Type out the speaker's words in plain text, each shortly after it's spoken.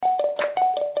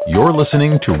You're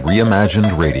listening to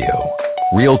Reimagined Radio.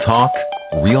 Real talk,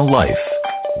 real life,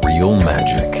 real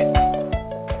magic.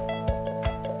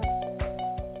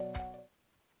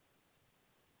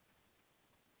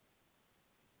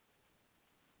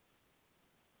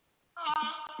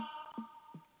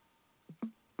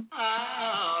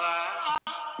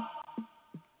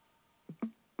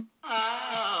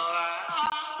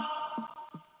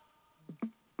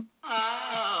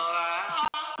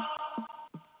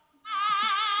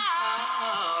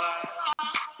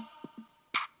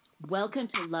 Welcome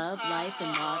to Love, Life,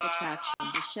 and Law of Attraction,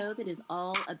 the show that is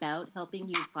all about helping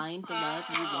you find the love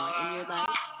you want in your life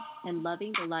and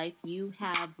loving the life you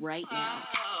have right now.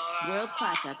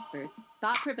 World-class experts,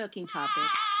 thought-provoking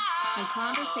topics, and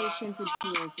conversations and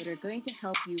tools that are going to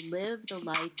help you live the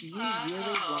life you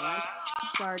really want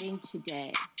starting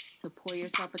today. So pour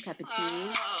yourself a cup of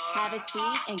tea, have a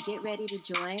seat, and get ready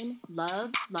to join Love,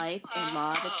 Life, and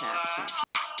Law of Attraction.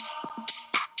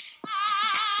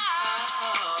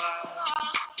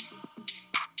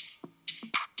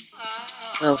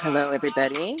 Well, hello,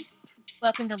 everybody.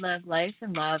 Welcome to Love, Life,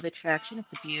 and Law of Attraction. It's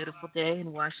a beautiful day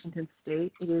in Washington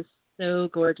State. It is so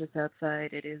gorgeous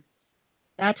outside. It is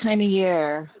that time of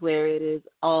year where it is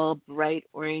all bright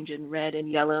orange and red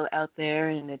and yellow out there,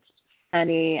 and it's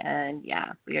sunny. And,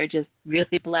 yeah, we are just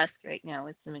really blessed right now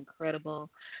with some incredible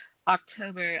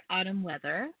October autumn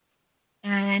weather.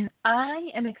 And I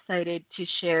am excited to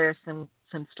share some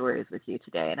stories with you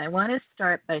today. And I want to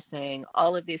start by saying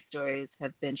all of these stories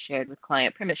have been shared with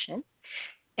client permission,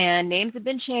 and names have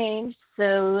been changed.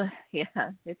 So yeah,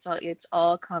 it's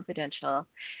all confidential.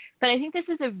 But I think this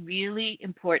is a really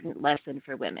important lesson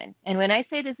for women. And when I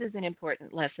say this is an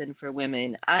important lesson for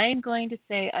women, I'm going to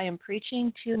say I am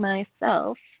preaching to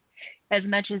myself as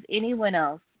much as anyone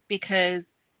else, because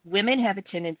women have a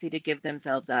tendency to give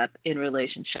themselves up in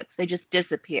relationships. They just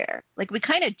disappear. Like, we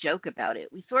kind of joke about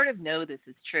it. We sort of know this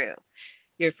is true.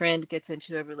 Your friend gets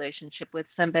into a relationship with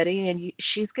somebody, and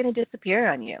she's going to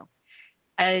disappear on you.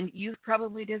 And you've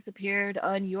probably disappeared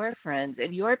on your friends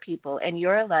and your people and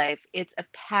your life. It's a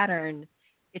pattern.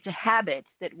 It's a habit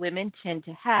that women tend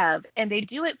to have, and they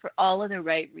do it for all of the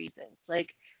right reasons. Like,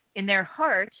 in their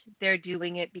heart, they're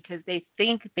doing it because they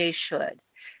think they should.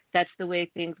 That's the way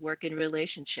things work in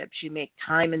relationships. You make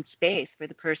time and space for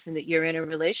the person that you're in a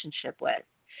relationship with.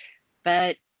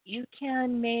 But you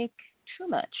can make too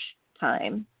much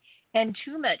time and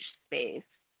too much space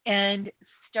and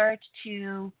start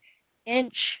to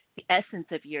inch the essence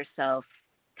of yourself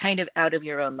kind of out of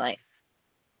your own life.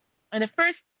 And the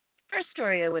first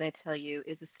story I want to tell you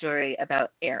is a story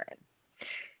about Erin.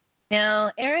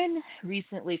 Now, Erin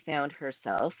recently found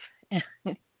herself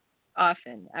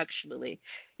often, actually.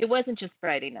 It wasn't just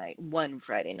Friday night, one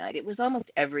Friday night. It was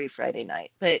almost every Friday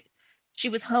night. But she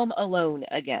was home alone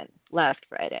again last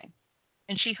Friday.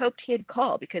 And she hoped he'd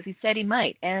call because he said he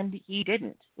might, and he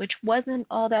didn't, which wasn't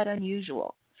all that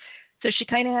unusual. So she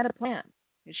kind of had a plan.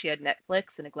 She had Netflix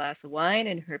and a glass of wine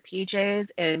and her PJs,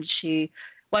 and she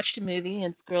watched a movie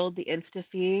and scrolled the Insta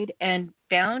feed and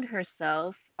found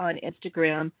herself on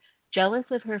Instagram jealous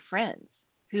of her friends,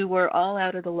 who were all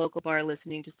out at the local bar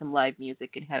listening to some live music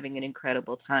and having an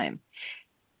incredible time.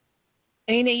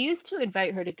 I mean, they used to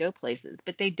invite her to go places,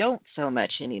 but they don't so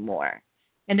much anymore.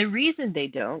 And the reason they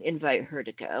don't invite her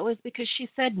to go is because she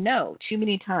said no too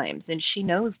many times, and she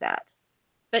knows that.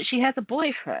 But she has a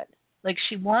boyfriend. Like,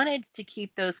 she wanted to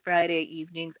keep those Friday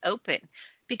evenings open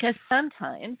because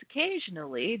sometimes,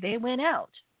 occasionally, they went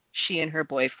out. She and her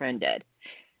boyfriend did.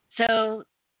 So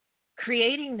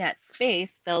creating that space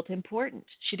felt important.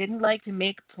 She didn't like to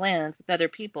make plans with other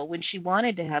people when she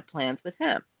wanted to have plans with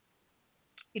him.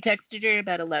 He texted her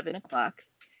about 11 o'clock,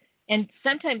 and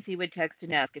sometimes he would text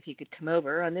and ask if he could come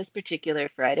over. On this particular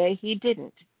Friday, he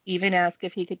didn't even ask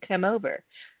if he could come over.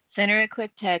 Sent her a quick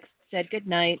text, said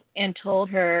goodnight, and told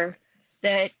her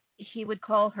that he would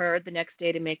call her the next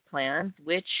day to make plans,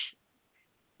 which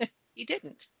he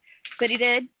didn't. But he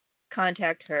did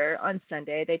contact her on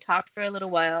Sunday. They talked for a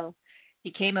little while. He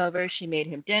came over, she made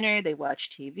him dinner, they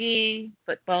watched TV,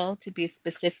 football to be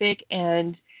specific,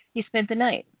 and he spent the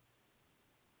night.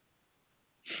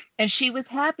 And she was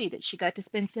happy that she got to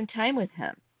spend some time with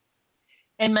him.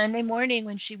 And Monday morning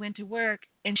when she went to work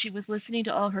and she was listening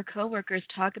to all her coworkers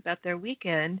talk about their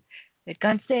weekend, they'd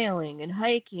gone sailing and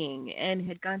hiking and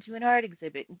had gone to an art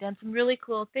exhibit and done some really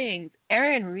cool things,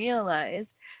 Erin realized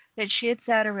that she had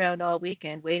sat around all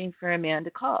weekend waiting for a man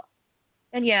to call.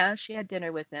 And yeah, she had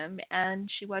dinner with him,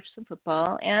 and she watched some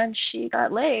football, and she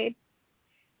got laid.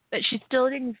 But she still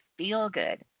didn't feel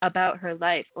good about her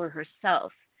life or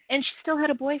herself. And she still had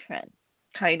a boyfriend,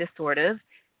 kind of, sort of.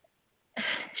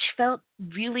 she felt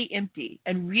really empty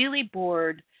and really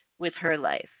bored with her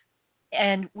life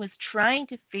and was trying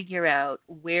to figure out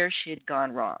where she had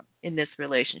gone wrong in this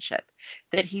relationship,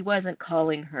 that he wasn't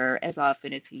calling her as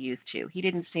often as he used to. He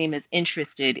didn't seem as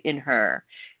interested in her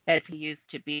as he used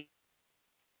to be.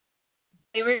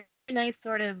 They were in a nice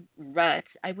sort of rut.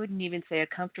 I wouldn't even say a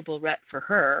comfortable rut for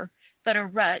her, but a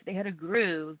rut. They had a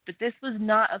groove, but this was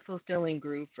not a fulfilling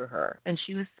groove for her, and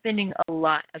she was spending a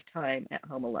lot of time at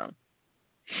home alone.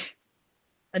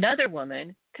 Another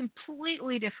woman,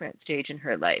 completely different stage in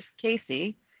her life,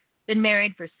 Casey, been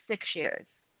married for 6 years.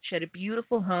 She had a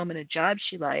beautiful home and a job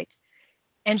she liked,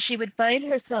 and she would find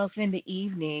herself in the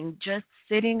evening just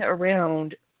sitting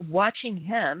around watching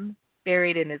him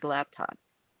buried in his laptop.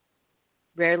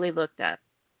 Rarely looked up.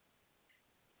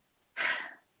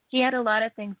 He had a lot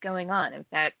of things going on. In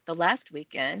fact, the last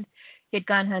weekend, he'd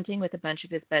gone hunting with a bunch of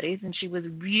his buddies, and she was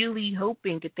really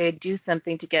hoping that they'd do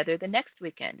something together the next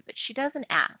weekend. But she doesn't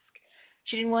ask.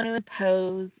 She didn't want to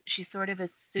impose. She sort of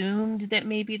assumed that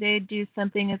maybe they'd do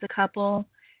something as a couple,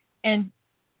 and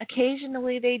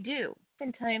occasionally they do.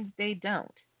 Sometimes they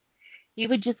don't. He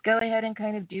would just go ahead and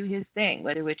kind of do his thing,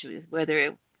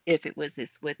 if it was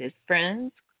with his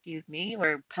friends,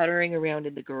 or puttering around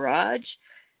in the garage.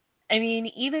 I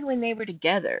mean, even when they were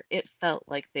together, it felt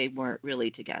like they weren't really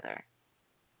together.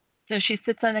 So she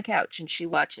sits on the couch and she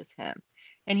watches him.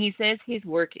 And he says he's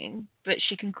working, but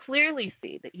she can clearly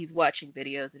see that he's watching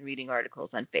videos and reading articles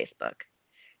on Facebook.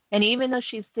 And even though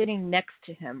she's sitting next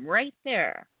to him right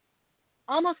there,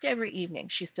 almost every evening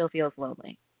she still feels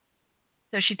lonely.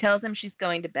 So she tells him she's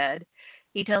going to bed.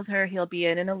 He tells her he'll be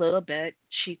in a little bit.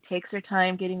 She takes her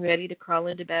time getting ready to crawl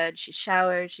into bed. She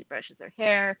showers. She brushes her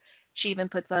hair. She even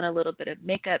puts on a little bit of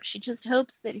makeup. She just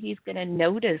hopes that he's going to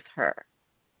notice her.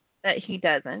 But he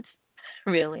doesn't,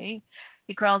 really.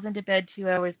 He crawls into bed 2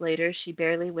 hours later. She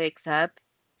barely wakes up.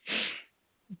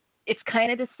 It's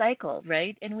kind of the cycle,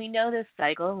 right? And we know this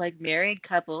cycle, like married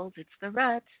couples, it's the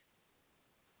rut.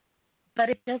 But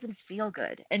it doesn't feel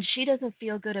good. And she doesn't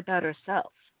feel good about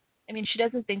herself. I mean, she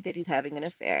doesn't think that he's having an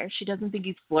affair. She doesn't think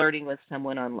he's flirting with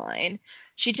someone online.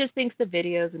 She just thinks the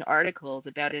videos and articles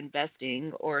about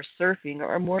investing or surfing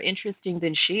are more interesting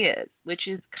than she is, which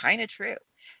is kind of true.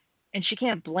 And she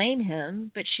can't blame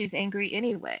him, but she's angry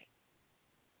anyway.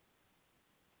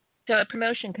 So a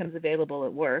promotion comes available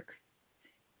at work,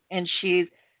 and she's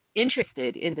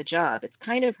interested in the job. It's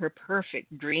kind of her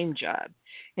perfect dream job.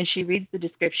 And she reads the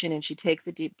description and she takes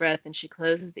a deep breath and she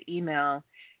closes the email.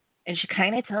 And she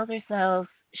kind of tells herself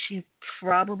she's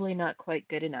probably not quite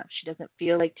good enough. She doesn't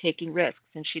feel like taking risks,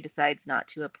 and she decides not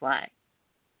to apply.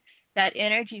 That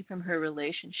energy from her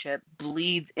relationship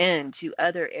bleeds into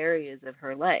other areas of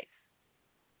her life.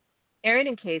 Erin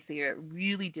and Casey are at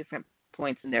really different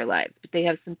points in their lives, but they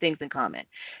have some things in common.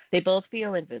 They both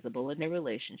feel invisible in their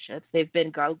relationships. They've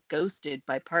been ghosted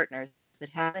by partners that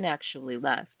haven't actually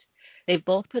left. They've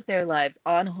both put their lives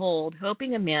on hold,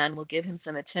 hoping a man will give him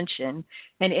some attention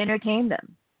and entertain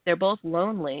them. They're both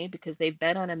lonely because they've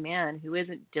bet on a man who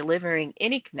isn't delivering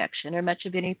any connection or much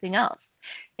of anything else.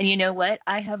 And you know what?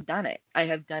 I have done it. I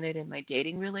have done it in my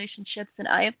dating relationships, and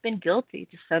I have been guilty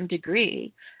to some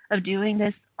degree of doing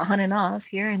this on and off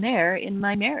here and there in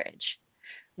my marriage,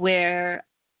 where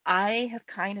I have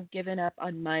kind of given up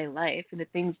on my life and the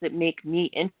things that make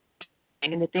me interesting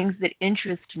and the things that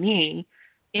interest me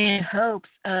in hopes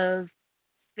of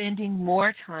spending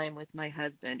more time with my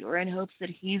husband, or in hopes that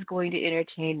he's going to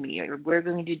entertain me, or we're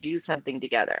going to do something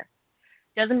together.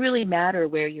 Doesn't really matter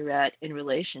where you're at in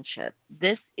relationship.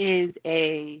 This is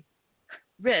a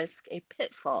risk, a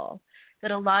pitfall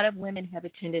that a lot of women have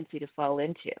a tendency to fall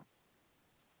into.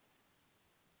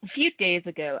 A few days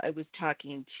ago, I was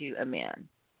talking to a man,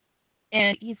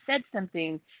 and he said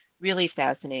something really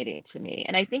fascinating to me.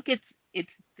 And I think this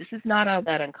is not all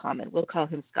that uncommon. We'll call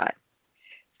him Scott.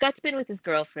 Scott's been with his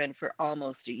girlfriend for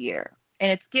almost a year. And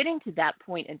it's getting to that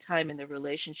point in time in the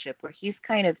relationship where he's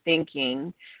kind of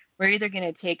thinking, we're either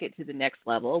going to take it to the next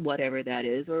level, whatever that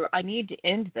is, or I need to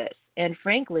end this. And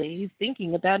frankly, he's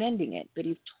thinking about ending it, but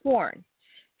he's torn.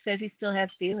 He says he still has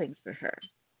feelings for her.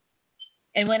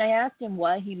 And when I asked him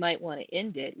why he might want to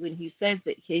end it, when he says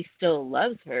that he still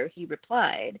loves her, he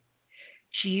replied,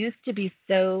 she used to be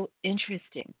so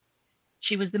interesting.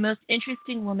 She was the most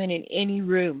interesting woman in any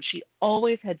room. She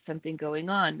always had something going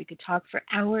on. We could talk for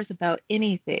hours about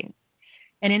anything.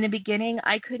 And in the beginning,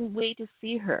 I couldn't wait to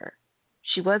see her.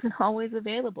 She wasn't always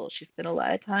available. She spent a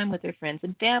lot of time with her friends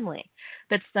and family.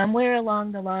 But somewhere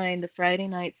along the line, the Friday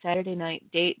night, Saturday night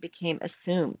date became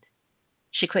assumed.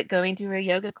 She quit going to her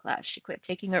yoga class. She quit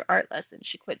taking her art lessons.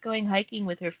 She quit going hiking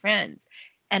with her friends.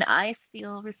 And I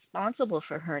feel responsible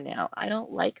for her now. I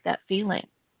don't like that feeling.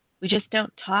 We just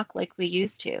don't talk like we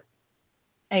used to.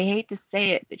 I hate to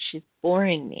say it, but she's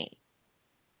boring me.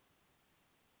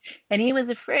 And he was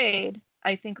afraid,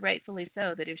 I think rightfully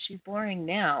so, that if she's boring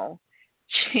now,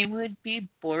 she would be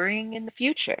boring in the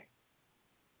future.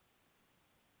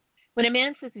 When a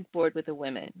man says he's bored with a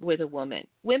woman,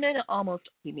 women almost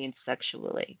he means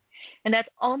sexually. And that's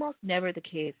almost never the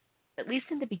case, at least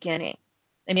in the beginning.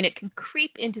 I mean, it can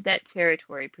creep into that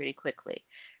territory pretty quickly.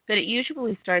 But it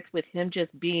usually starts with him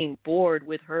just being bored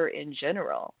with her in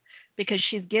general because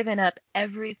she's given up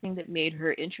everything that made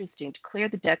her interesting to clear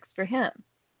the decks for him.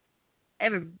 I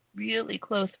have a really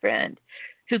close friend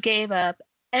who gave up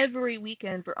every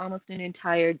weekend for almost an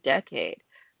entire decade,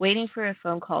 waiting for a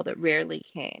phone call that rarely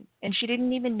came. And she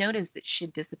didn't even notice that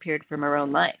she'd disappeared from her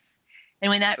own life. And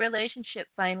when that relationship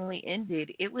finally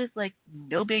ended, it was like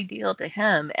no big deal to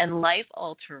him and life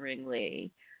alteringly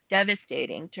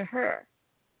devastating to her.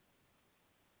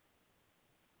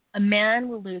 A man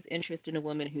will lose interest in a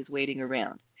woman who's waiting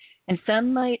around. And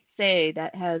some might say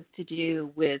that has to do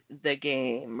with the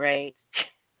game, right?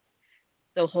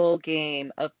 The whole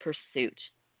game of pursuit.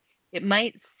 It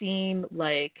might seem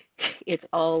like it's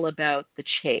all about the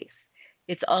chase.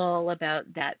 It's all about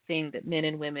that thing that men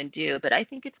and women do, but I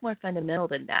think it's more fundamental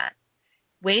than that.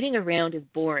 Waiting around is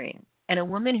boring, and a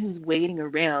woman who's waiting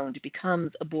around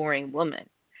becomes a boring woman.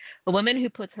 A woman who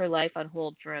puts her life on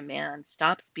hold for a man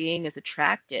stops being as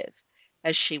attractive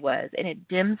as she was, and it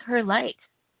dims her light.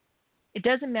 It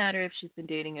doesn't matter if she's been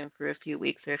dating him for a few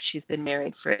weeks or if she's been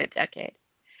married for a decade.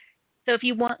 So if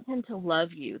you want him to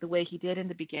love you the way he did in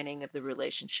the beginning of the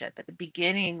relationship, at the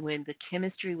beginning when the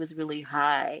chemistry was really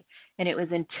high and it was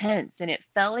intense and it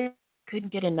felt like he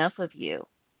couldn't get enough of you,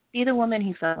 be the woman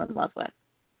he fell in love with.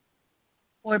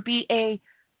 Or be a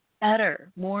better,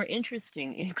 more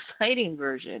interesting, exciting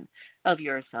version of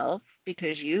yourself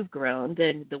because you've grown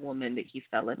than the woman that he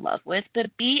fell in love with.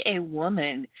 But be a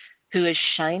woman who is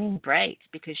shining bright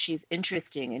because she's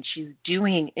interesting and she's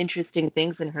doing interesting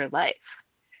things in her life.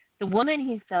 The woman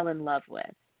he fell in love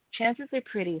with, chances are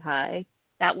pretty high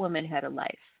that woman had a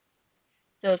life.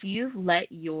 So if you've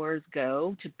let yours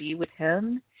go to be with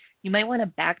him, you might want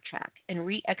to backtrack and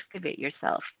re-excavate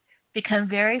yourself. Become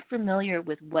very familiar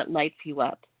with what lights you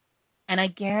up. And I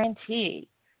guarantee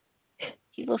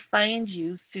he will find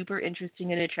you super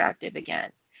interesting and attractive again.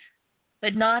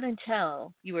 But not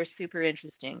until you are super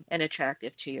interesting and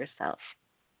attractive to yourself.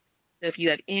 So if you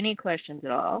have any questions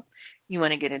at all, you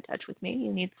want to get in touch with me,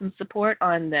 you need some support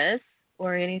on this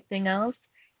or anything else,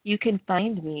 you can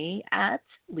find me at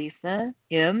Lisa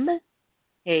M.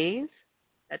 Hayes.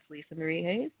 That's Lisa Marie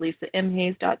Hayes,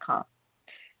 lisamhayes.com.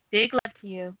 Big love to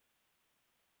you.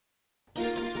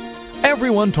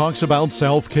 Everyone talks about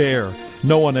self-care.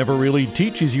 No one ever really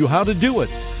teaches you how to do it.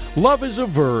 Love is a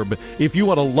verb. If you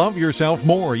want to love yourself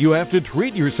more, you have to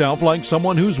treat yourself like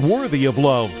someone who's worthy of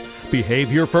love.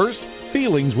 Behavior first,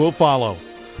 feelings will follow.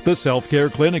 The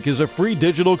Self-Care Clinic is a free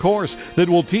digital course that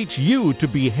will teach you to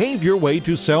behave your way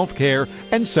to self-care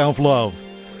and self-love.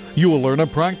 You will learn a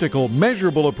practical,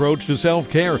 measurable approach to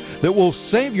self-care that will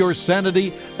save your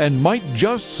sanity and might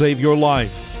just save your life.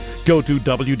 Go to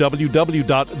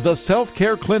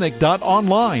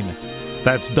www.theselfcareclinic.online.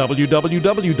 That's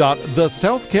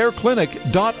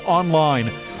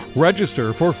www.theselfcareclinic.online.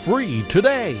 Register for free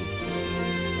today.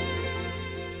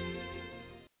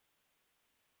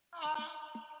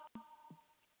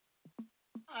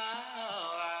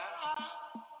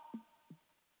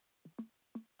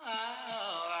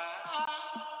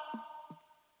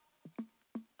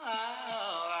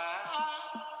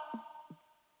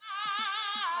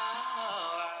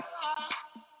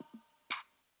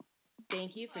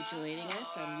 Thank you for joining us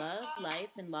on Love, Life,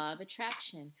 and Law of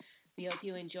Attraction. We hope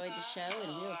you enjoyed the show,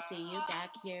 and we'll see you back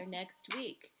here next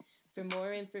week. For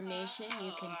more information,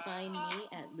 you can find me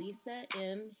at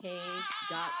lisamhayes.com.